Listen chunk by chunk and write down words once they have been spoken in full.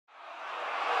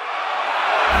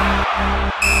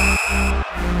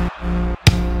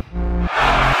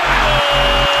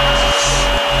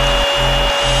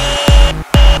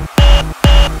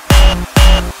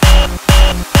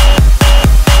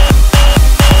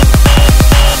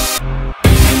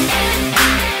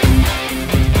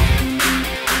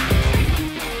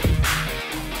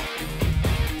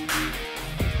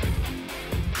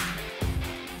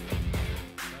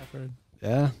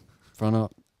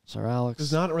Sir Alex.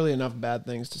 There's not really enough bad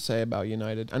things to say about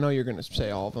United. I know you're going to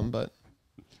say all of them, but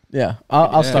Yeah,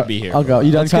 I'll start. Be here. I'll go.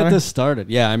 You done, Let's Connor? get this started.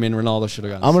 Yeah, I mean Ronaldo should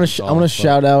have gotten. I'm gonna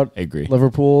shout out I agree.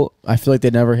 Liverpool. I feel like they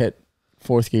never hit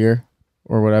fourth gear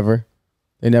or whatever.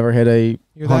 They never hit a.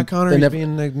 you're that Connor. They He's never,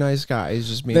 being a nice guy. He's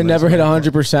just being. they never hit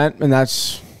 100%, and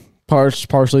that's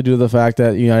partially due to the fact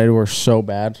that United were so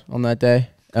bad on that day.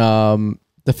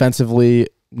 Defensively,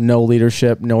 no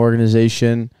leadership, no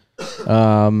organization.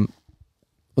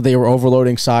 They were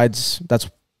overloading sides. That's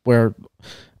where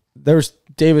there's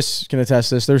Davis can attest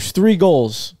to this. There's 3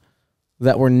 goals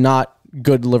that were not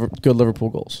good Liverpool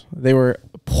goals. They were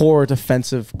poor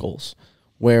defensive goals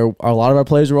where a lot of our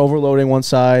players were overloading one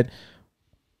side.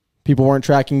 People weren't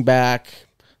tracking back,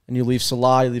 and you leave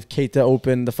Salah, you leave Keita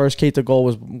open. The first Keita goal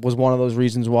was one of those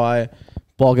reasons why.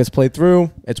 Ball gets played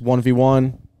through. It's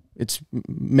 1v1. It's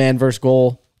man versus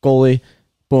goalie.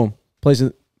 Boom. Plays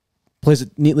it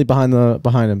neatly behind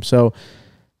him. So,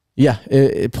 yeah,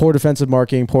 poor defensive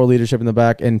marking, poor leadership in the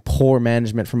back, and poor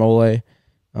management from Ole.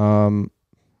 You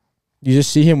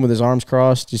just see him with his arms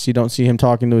crossed. You don't see him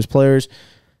talking to his players.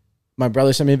 My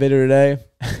brother sent me a video today.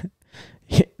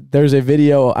 There's a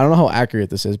video. I don't know how accurate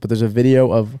this is, but there's a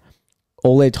video of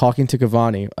Ole talking to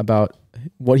Cavani about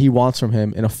what he wants from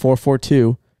him in a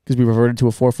 4-4-2 because we reverted to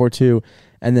a 4-4-2,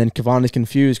 and then Cavani's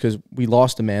confused because we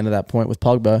lost a man at that point with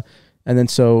Pogba, and then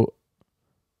so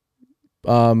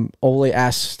Ole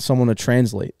asked someone to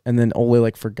translate, and then Ole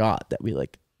forgot that we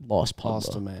lost Pogba.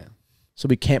 Lost a man. So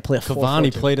we can't play a 4-4-2.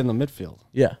 Cavani played in the midfield.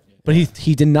 Yeah. But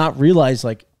he did not realize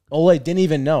Ole didn't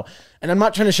even know. And I'm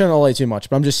not trying to shit on Ole too much,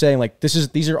 but I'm just saying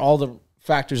these are all the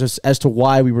factors as to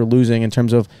why we were losing in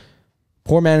terms of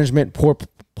poor management, poor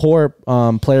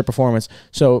player performance.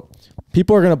 So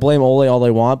people are going to blame Ole all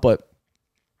they want, but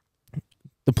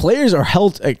the players are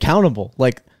held accountable.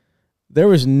 There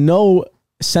was no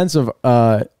sense of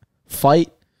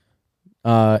fight,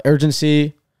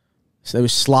 urgency. So it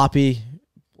was sloppy,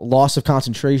 loss of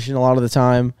concentration a lot of the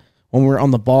time. When we were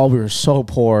on the ball, we were so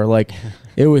poor.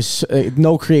 It was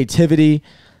no creativity.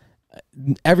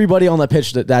 Everybody on the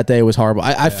pitch that day was horrible.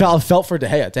 I felt for De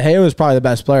Gea. De Gea was probably the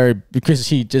best player because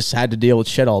he just had to deal with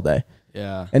shit all day.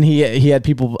 Yeah. And he had he had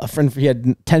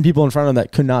 10 people in front of him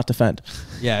that could not defend.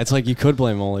 Yeah, it's you could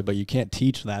blame Ole, but you can't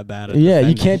teach that bad. Yeah,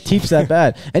 you can't teach that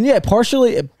bad. And yeah,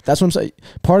 partially, that's what I'm saying.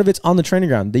 Part of it's on the training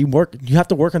ground. You have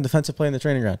to work on defensive play in the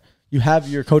training ground. You have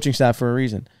your coaching staff for a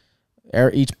reason.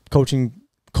 Each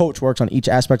coach works on each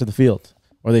aspect of the field,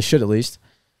 or they should at least.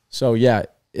 So yeah,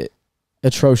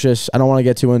 atrocious. I don't want to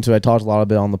get too into it. I talked a lot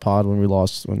about it on the pod when we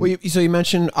lost. So you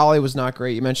mentioned Ollie was not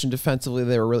great. You mentioned defensively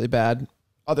they were really bad.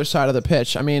 Other side of the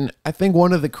pitch. I mean, I think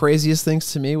one of the craziest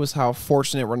things to me was how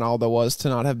fortunate Ronaldo was to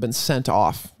not have been sent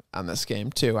off on this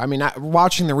game too. I mean,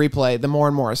 watching the replay, the more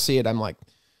and more I see it, I'm like,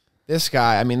 this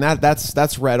guy. I mean,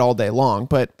 that's red all day long.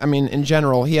 But I mean, in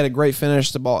general, he had a great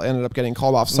finish. The ball ended up getting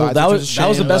called offside. That was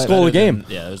the best goal of the game.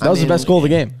 Yeah, that was the best goal of the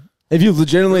game. If you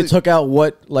legitimately took out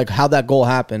how that goal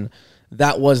happened,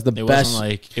 that was the best.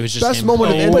 It was just best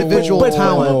moment of individual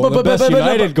talent. The best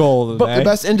United goal. But the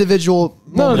best individual.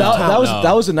 No,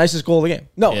 that was the nicest goal of the game.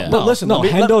 No, yeah. but listen.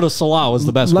 Hendo to Salah was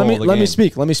the best goal of the game.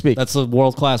 Let me speak. That's a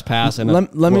world-class pass. And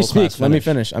let me speak. Let me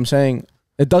finish. I'm saying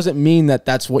it doesn't mean that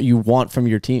that's what you want from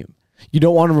your team. You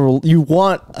don't want you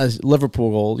want a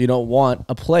Liverpool goal. You don't want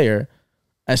a player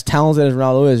as talented as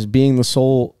Ronaldo is being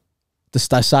the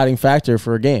deciding factor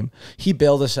for a game. He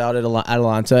bailed us out at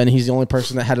Atalanta, and he's the only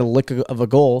person that had a lick of a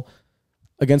goal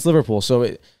against Liverpool. So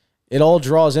it all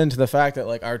draws into the fact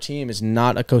that our team is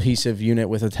not a cohesive unit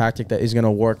with a tactic that is going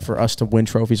to work for us to win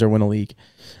trophies or win a league.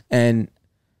 And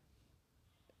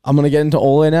I'm going to get into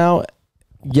Ole now.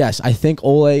 Yes, I think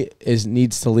Ole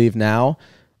needs to leave now.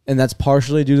 And that's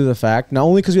partially due to the fact, not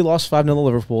only because we lost 5-0 to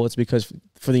Liverpool, it's because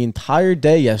for the entire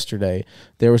day yesterday,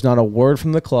 there was not a word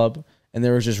from the club, and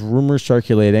there was just rumors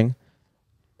circulating.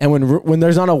 And when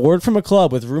there's not a word from a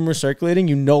club with rumors circulating,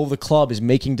 you know the club is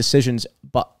making decisions,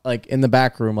 but in the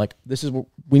back room, this is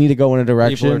we need to go in a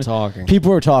direction.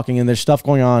 People are talking, and there's stuff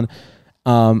going on.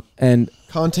 And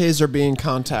Contes are being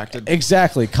contacted.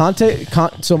 Exactly.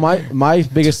 So my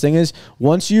biggest thing is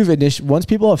once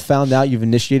people have found out you've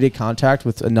initiated contact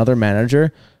with another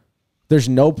manager, there's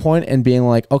no point in being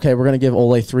okay, we're going to give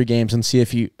Ole 3 games and see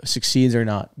if he succeeds or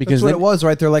not. Because that's what it was,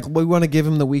 right? They're we want to give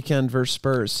him the weekend versus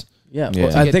Spurs. Yeah.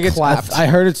 I think I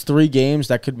heard it's 3 games.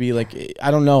 That could be I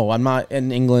don't know. I'm not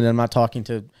in England. I'm not talking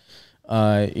to,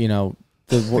 the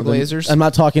Glazers. I'm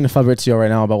not talking to Fabrizio right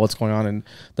now about what's going on in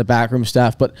the backroom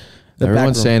staff, but Everyone's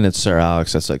back room. saying it's Sir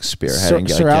Alex that's like spearheading.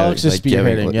 Sir Alex is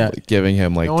spearheading, giving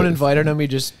him like. No one invited him.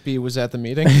 He was at the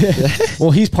meeting.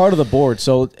 Well, he's part of the board,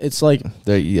 so it's like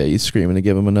he's screaming to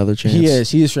give him another chance.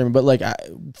 He is screaming. But like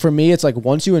for me, it's like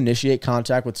once you initiate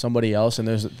contact with somebody else and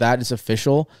that is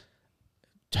official,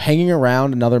 hanging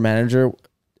around another manager,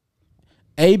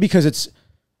 because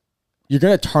you're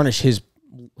gonna tarnish his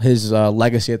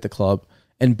legacy at the club,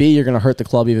 and B, you're gonna hurt the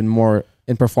club even more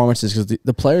in performances because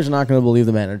the players are not going to believe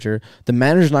the manager. The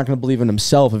manager's not going to believe in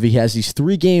himself if he has these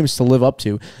 3 games to live up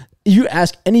to. You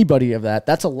ask anybody of that,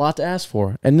 that's a lot to ask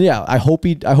for. And yeah, I hope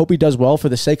he does well for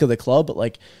the sake of the club. But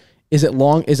like, is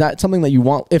that something that you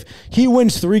want? If he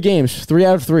wins 3 games, 3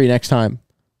 out of 3 next time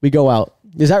we go out,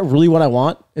 is that really what I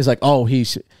want? Is like, oh,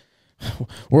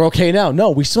 we're okay now. No,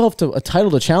 we still have a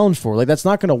title to challenge for. Like, that's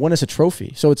not going to win us a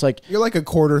trophy. So it's like you're like a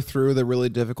quarter through the really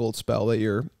difficult spell that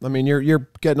you're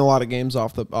getting a lot of games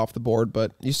off the board,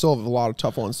 but you still have a lot of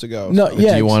tough ones to go. No, so.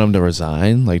 yeah. Do you want him to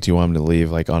resign? Like, do you want him to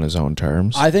leave like on his own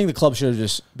terms? I think the club should have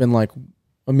just been like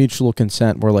a mutual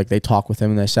consent where like they talked with him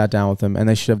and they sat down with him, and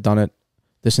they should have done it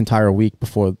this entire week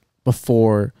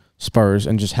before Spurs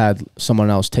and just had someone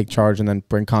else take charge and then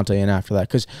bring Conte in after that.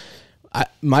 Because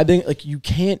my thing, like, you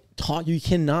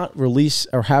cannot release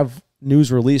or have news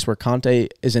release where Conte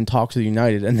is in talks with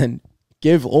United and then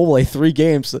give Ole 3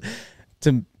 games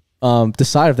to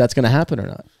decide if that's going to happen or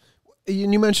not.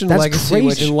 You mentioned That's legacy,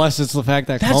 crazy. Unless it's the fact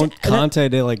that Conte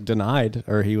denied,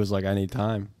 or he was like, I need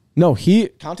time. No,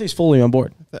 Conte's fully on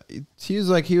board. He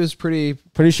was pretty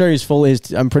sure he's fully.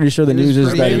 I'm pretty sure the news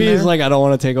is that Maybe he's like, I don't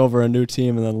want to take over a new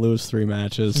team and then lose 3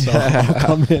 matches, so I'll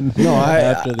come in. No,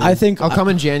 I think I'll come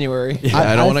in January. Yeah,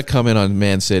 I don't want to come in on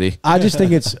Man City. I just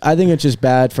think it's just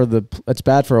bad for it's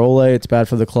bad for Ole, it's bad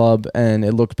for the club, and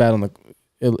it looked bad on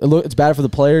it's bad for the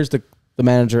players, the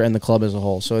manager, and the club as a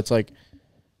whole. So it's like,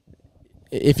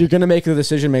 if you're gonna make the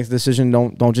decision, make the decision.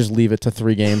 Don't just leave it to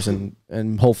 3 games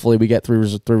and hopefully we get 3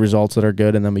 results that are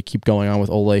good, and then we keep going on with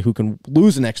Ole, who can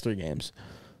lose the next 3 games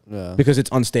because it's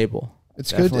unstable.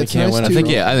 It's Definitely good. It's can't nice win. I think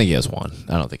he has 1.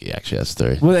 I don't think he actually has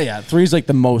 3. Well, yeah, 3 is like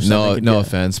the most. No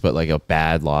offense, but like a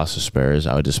bad loss to Spurs,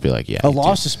 I would just be like, yeah. A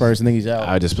loss to Spurs, I think he's out.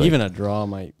 I would just be even like, a draw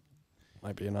might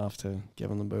be enough to give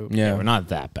him the boot. Yeah, we're not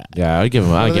that bad. yeah, I'd give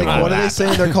him. What are they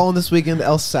saying they're calling this weekend?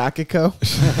 El Sacico?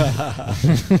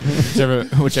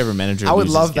 whichever manager. I would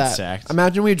loses love gets that. Sacked.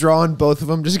 Imagine we draw and both of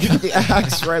them just get the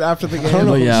axe right after the game. don't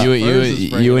know. Yeah.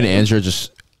 You and Andrew are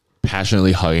just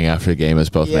passionately hugging after the game as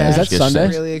both managers Is that get Sunday?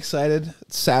 sacked. Really excited.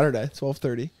 It's Saturday,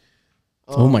 12:30.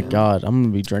 Oh my God, I'm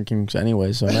gonna be drinking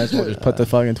anyway, so I might as well just put the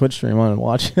fucking Twitch stream on and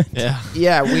watch it. Yeah.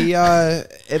 Yeah, we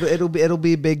it'll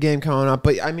be a big game coming up.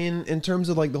 But I mean, in terms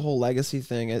of like the whole legacy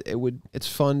thing, it's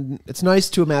fun. It's nice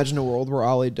to imagine a world where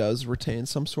Ollie does retain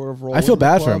some sort of role. I feel in the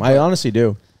bad for club, him. I but honestly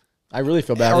do. I really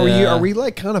feel bad. Are we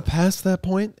like kind of past that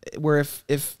point where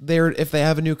if they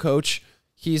have a new coach,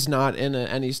 he's not in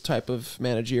any type of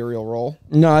managerial role?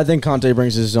 No, I think Conte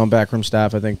brings his own backroom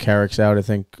staff. I think Carrick's out. I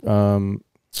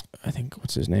think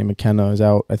what's his name, McKenna is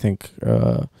out. I think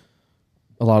a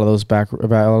lot of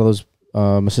those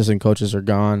assistant coaches are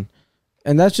gone,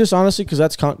 and that's just honestly because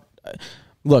that's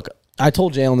look. I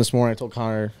told Jalen this morning. I told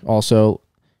Connor also.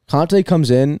 Conte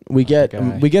comes in. We get a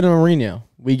Mourinho.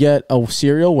 We get a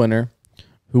serial winner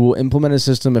who will implement a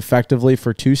system effectively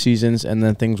for 2 seasons, and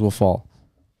then things will fall.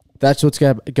 That's what's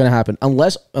going to happen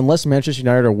unless Manchester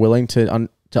United are willing to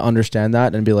understand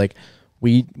that and be like,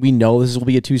 we know this will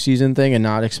be a 2-season thing and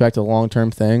not expect a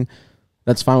long-term thing.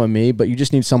 That's fine with me, but you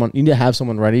just need someone. You need to have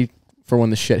someone ready for when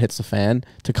the shit hits the fan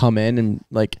to come in and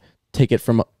like take it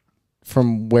from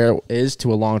where it is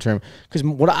to a long-term. Because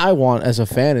what I want as a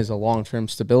fan is a long-term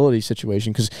stability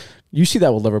situation. Because you see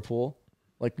that with Liverpool.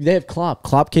 Like, they have Klopp.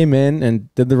 Klopp came in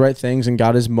and did the right things and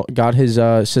got his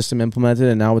system implemented,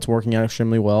 and now it's working out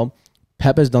extremely well.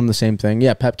 Pep has done the same thing.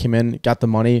 Yeah, Pep came in, got the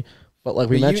money, but like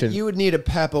we mentioned, you would need a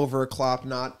Pep over a Klopp,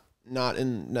 not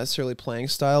in necessarily playing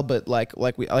style, but like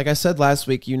I said last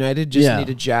week, United just need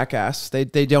a jackass. They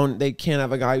can't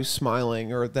have a guy who's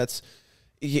smiling or that's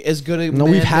as good a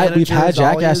we've had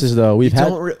jackasses though.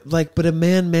 But a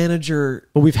man manager.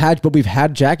 But we've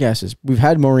had jackasses. We've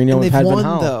had Mourinho. And they've won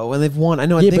though, and they've won. I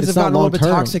know things have gotten a little bit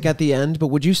toxic at the end, but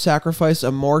would you sacrifice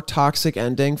a more toxic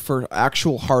ending for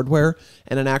actual hardware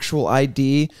and an actual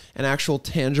ID, an actual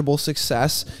tangible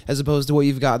success, as opposed to what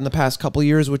you've got in the past couple of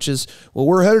years, which is, well,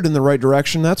 we're headed in the right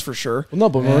direction, that's for sure. Well, no,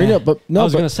 but Mourinho. I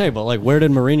was gonna say, but like, where did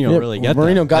Mourinho really get?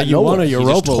 Mourinho got you won a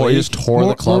Europa League. He just tore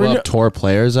the club up, tore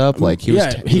players up. Like he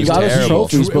was got us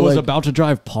trophies, it was about to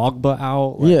drive Pogba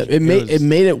out. Like, it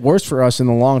made it worse for us in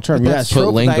the long term. Yes,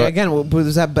 again,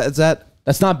 is that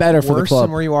That's not better for the worse club.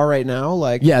 than where you are right now.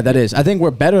 Like, Yeah, that is. I think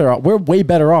we're better. We're way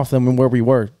better off than where we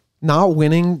were. not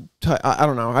winning. I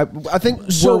don't know. I think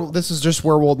this is just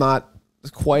where we'll not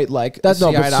quite like That's see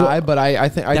no, but eye to so- eye. But I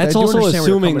think That's I do also understand where you're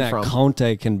assuming coming that from.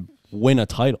 Conte can win a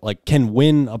title, like can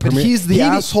win a But Premier. he's the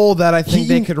asshole that I think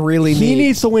they could really He need.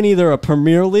 needs to win either a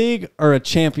Premier League or a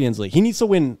Champions League. He needs to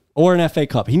win or an FA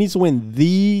Cup. He needs to win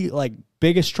the like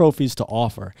biggest trophies to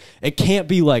offer. It can't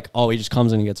be like, oh, he just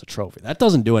comes in and gets a trophy. That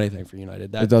doesn't do anything for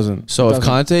United. That It doesn't. So It if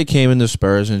doesn't. Conte came into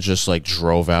Spurs and just like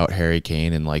drove out Harry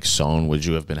Kane and like Son, would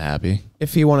you have been happy?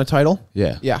 If he won a title,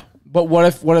 Yeah. yeah. But what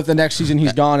if the next season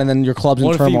he's gone and then your club's in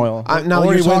What if he- turmoil? Now Or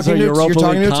you're he wins talking, a to, Europa you're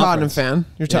talking League to a Tottenham conference. fan.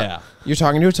 Yeah. You're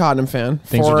talking to a Tottenham fan.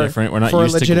 Things are different. We're not for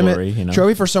used a to legitimate glory, you know?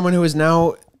 trophy for someone who is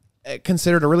now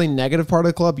considered a really negative part of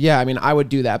the club. Yeah, I mean, I would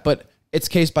do that, but it's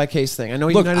case by case thing. I know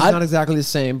Look, United's not exactly the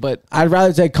same, but I'd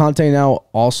rather take Conte now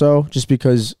also, just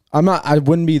because I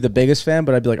wouldn't be the biggest fan,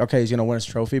 but I'd be like, okay, he's gonna win his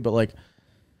trophy, but like,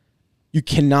 you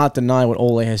cannot deny what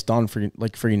Ole has done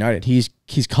for United. He's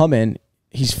come in,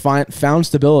 he's found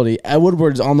stability. Ed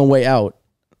Woodward's on the way out.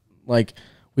 Like,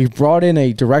 we've brought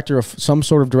in some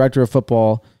sort of director of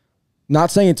football. Not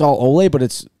saying it's all Ole,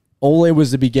 but Ole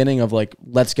was the beginning of like,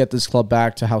 let's get this club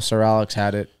back to how Sir Alex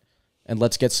had it, and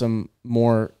let's get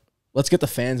the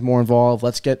fans more involved.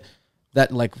 Let's get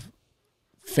that like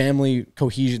family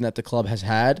cohesion that the club has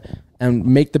had and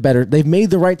make the better. They've made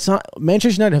the right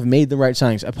Manchester United have made the right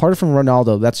signings. Apart from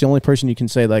Ronaldo, that's the only person you can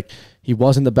say like he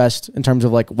wasn't the best in terms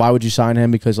of like why would you sign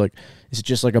him, because like is it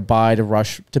just like a buy to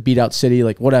rush to beat out City,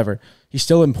 like whatever. He's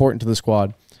still important to the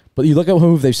squad. But you look at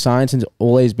who they've signed since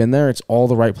Ole's been there, it's all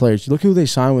the right players. You look at who they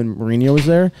signed when Mourinho was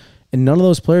there, and none of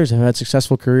those players have had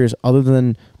successful careers other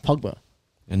than Pogba.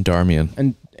 And Darmian.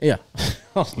 And yeah.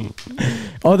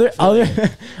 other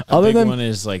Big than one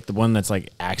is like the one that's like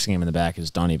axing him in the back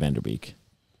is Donny van der Beek.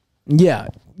 yeah,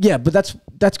 but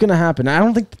that's gonna happen. I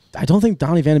don't think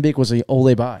Donny Van de Beek was a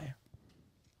Ole buy.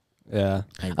 yeah.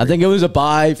 I think it was a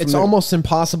buy. it's almost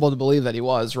impossible to believe that he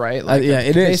was, right? Like, yeah,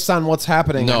 it is. based on what's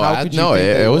happening. how could you think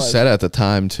that it he was said at the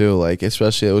time too. Like,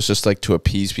 especially it was just like to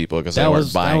appease people because they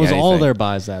weren't buying that was all anything. their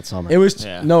buys that summer. It was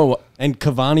Yeah. no. and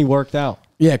Cavani worked out.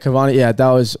 Yeah, Cavani. Yeah, that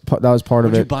was part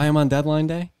of Would you it. buy him on deadline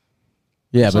day?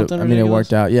 Yeah, but something I mean, it ridiculous?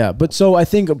 worked out. Yeah, but so I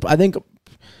think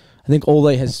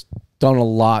Ole has done a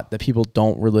lot that people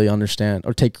don't really understand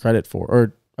or take credit for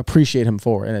or appreciate him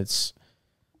for, and it's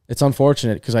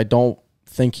unfortunate because I don't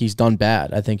think he's done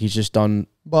bad. I think he's just done.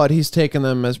 But he's taken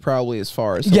them as probably as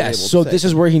far as Yes, so this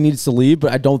is where he needs to leave,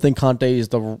 but I don't think Conte is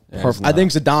the perfect. I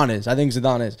think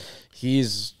Zidane is.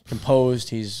 He's composed.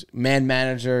 He's man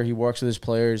manager. He works with his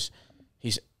players.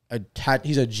 He's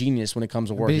a genius when it comes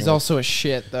to working. But he's with- also a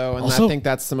shit though, and Also, I think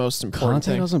that's the most important Conte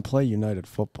thing. doesn't play United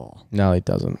football. No, he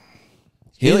doesn't.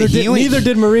 Neither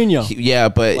did Mourinho. Yeah,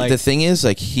 but Like- the thing is,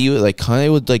 like Conte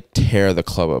would like tear the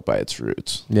club up by its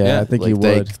roots. Yeah, Yeah, I think Like, he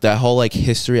would. that whole like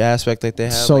history aspect that they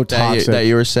have, So like, toxic. that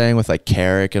you were saying with like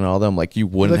Carrick and all them, like you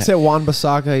He wouldn't. looks at Juan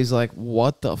Bissaka, he's like,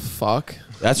 "What the fuck?"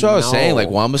 That's what I was No. saying. Like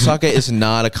Juan Bissaka is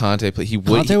not a Conte player. He would.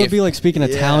 Conte would if- be like speaking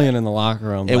Italian in the locker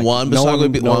room. and like, Juan no Bissaka one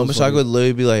would be. knows Juan what Bissaka he- would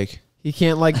literally be like. He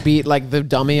can't like beat like the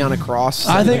dummy on a cross.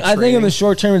 I think in the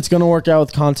short term it's going to work out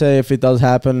with Conte if it does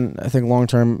happen. I think long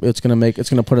term it's going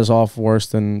to put us off worse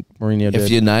than Mourinho did. If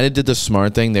United did the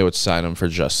smart thing, they would sign him for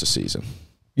just a season.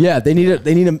 Yeah, they need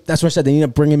him. That's what I said. They need to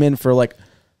bring him in for like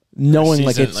knowing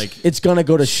like season, it's gonna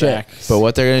go to shit. But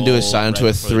what they're gonna do is sign him to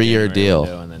a 3-year deal.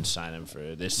 and then sign him for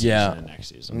this season Yeah. and next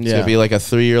season. It's gonna be like a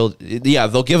 3-year. Yeah,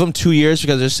 they'll give him 2 years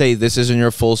because they say this isn't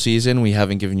your full season. We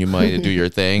haven't given you money to do your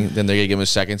thing. Then they're gonna give him a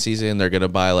second season. They're gonna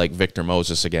buy like Victor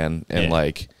Moses again and Yeah.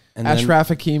 like And then, Ashraf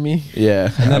Hakimi. yeah.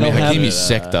 then I mean, they'll have Hakimi's it,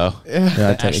 sick though. yeah,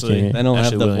 I take Actually- Hakimi. Then he'll have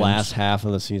Ashley the Williams. last half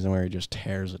of the season where he just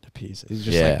tears it to pieces. He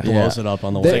just Yeah. like blows Yeah. it up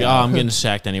on the They- It's way. like, oh, I'm getting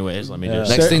sacked anyways. Let me Yeah.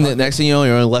 just. Next thing you know,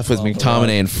 you're only left with Oh,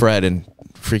 McTominay and Fred and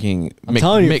freaking. I'm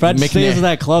telling you, Fred stays in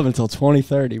that club until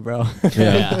 2030, bro.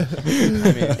 Yeah.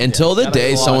 Until the Gotta day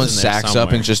be laws someone in there sacks up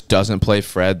somewhere. and just doesn't play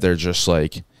Fred, they're just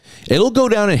like, it'll go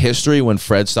down in history when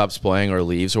Fred stops playing or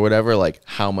leaves or whatever, like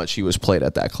how much he was played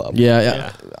at that club.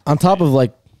 Yeah. On top of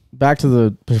like back to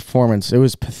the performance, it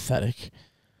was pathetic.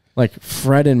 Like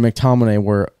Fred and McTominay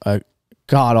were a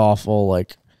god awful.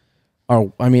 Like,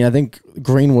 I think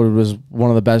Greenwood was one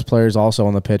of the best players also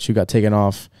on the pitch who got taken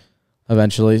off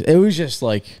eventually. It was just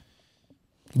like,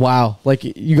 wow. Like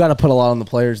you got to put a lot on the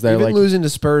players there. Even Like, losing to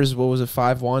Spurs, what was it,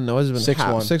 5-1? That was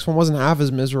 6-1. 6-1 wasn't half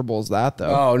as miserable as that though.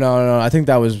 oh no, I think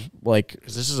that was like,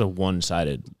 Because this is a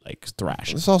one-sided like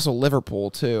thrash. It's also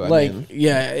Liverpool too. I like mean,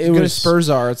 yeah, as it good was as Spurs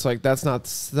are, it's like that's not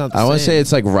the I want to same. say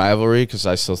it's like rivalry because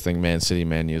I still think Man City,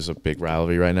 Man U is a big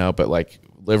rivalry right now. But like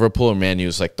Liverpool and Man U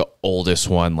is like the oldest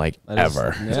one That is-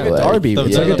 ever. yeah. It's like a derby. The-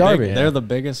 It's they're like a the derby. They're the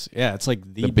biggest. Yeah, it's like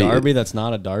the big- derby that's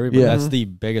not a derby, but Yeah. that's the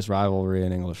biggest rivalry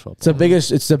in English football. It's the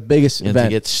biggest. It's the biggest And to event.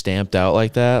 get stamped out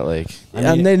like that, like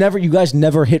And they never. You guys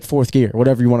never hit fourth gear,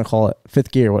 whatever you want to call it,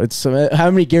 fifth gear. It's how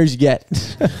many gears you get.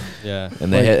 Yeah.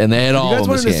 and they hit You all guys in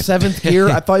went this into game. 7th gear.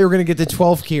 I thought you were going to get to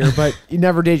 12th gear, but you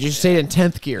never did. You stayed in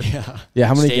 10th gear. Yeah,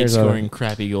 how many Stayed gears are scoring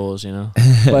crappy goals, you know.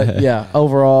 there? But yeah,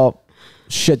 overall,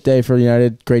 shit day for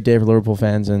United. Great day for Liverpool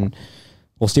fans, and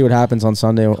we'll see what happens on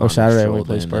Sunday or Saturday when we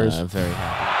play Strolled in, Spurs. very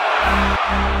happy.